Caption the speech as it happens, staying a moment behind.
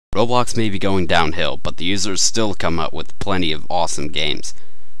Roblox may be going downhill, but the users still come up with plenty of awesome games.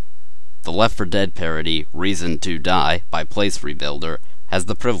 The Left 4 Dead parody, Reason to Die, by PlaceRebuilder, has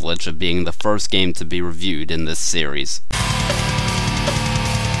the privilege of being the first game to be reviewed in this series.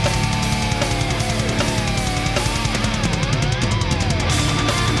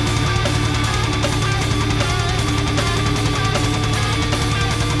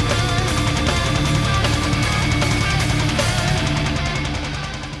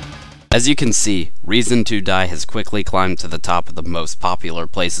 As you can see, Reason to Die has quickly climbed to the top of the most popular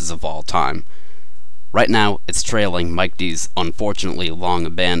places of all time. Right now, it's trailing Mike D's unfortunately long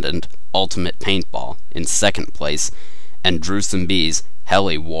abandoned Ultimate Paintball in second place, and Drewsome B's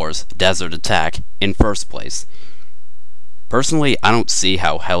Heli Wars Desert Attack in first place. Personally, I don't see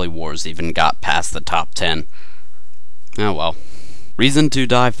how Heli Wars even got past the top 10. Oh well. Reason to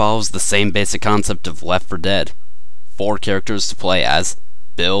Die follows the same basic concept of Left 4 Dead. 4 characters to play as: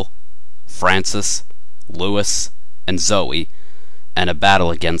 Bill, Francis, Lewis, and Zoe, and a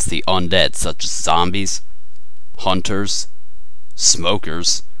battle against the undead such as zombies, hunters,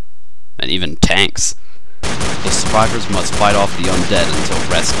 smokers, and even tanks. The survivors must fight off the undead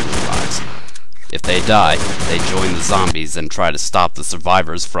until rescue arrives. If they die, they join the zombies and try to stop the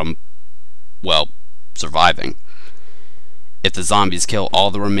survivors from, well, surviving. If the zombies kill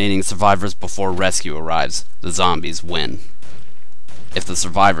all the remaining survivors before rescue arrives, the zombies win. If the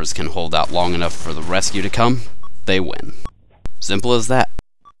survivors can hold out long enough for the rescue to come, they win. Simple as that.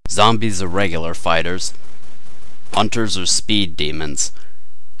 Zombies are regular fighters. Hunters are speed demons.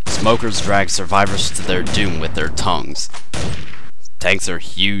 Smokers drag survivors to their doom with their tongues. Tanks are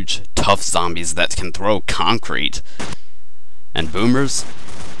huge, tough zombies that can throw concrete. And boomers?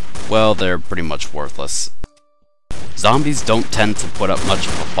 Well, they're pretty much worthless. Zombies don't tend to put up much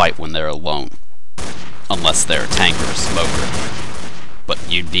of a fight when they're alone. Unless they're a tank or a smoker. But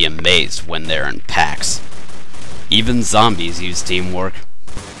you'd be amazed when they're in packs. Even zombies use teamwork.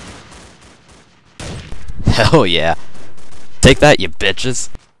 Hell yeah. Take that, you bitches.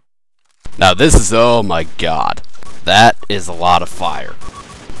 Now this is, oh my god. That is a lot of fire.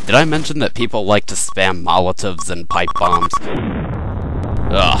 Did I mention that people like to spam Molotovs and pipe bombs?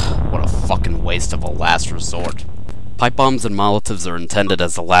 Ugh, what a fucking waste of a last resort. Pipe bombs and Molotovs are intended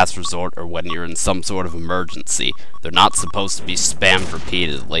as a last resort or when you're in some sort of emergency. They're not supposed to be spammed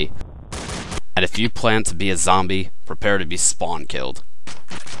repeatedly. And if you plan to be a zombie, prepare to be spawn killed.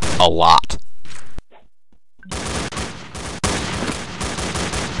 A lot.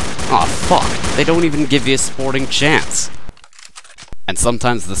 Aw, fuck. They don't even give you a sporting chance. And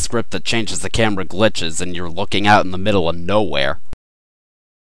sometimes the script that changes the camera glitches and you're looking out in the middle of nowhere.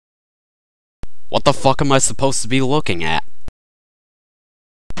 What the fuck am I supposed to be looking at?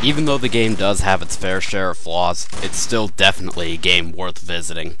 Even though the game does have its fair share of flaws, it's still definitely a game worth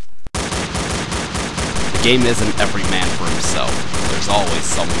visiting. The game isn't every man for himself. There's always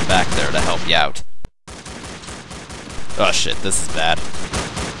someone back there to help you out. Oh shit, this is bad.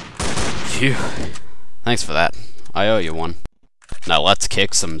 Phew. Thanks for that. I owe you one. Now let's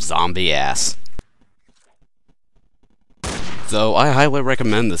kick some zombie ass. So, I highly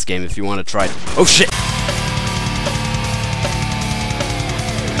recommend this game if you want to try. Oh shit!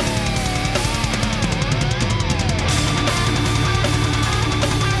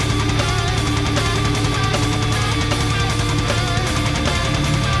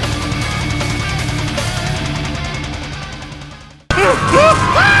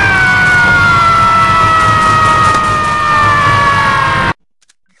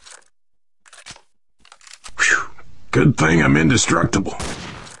 Good thing I'm indestructible.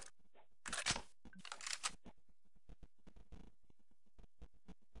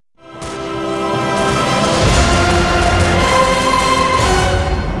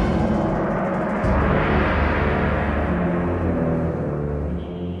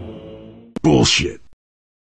 Bullshit.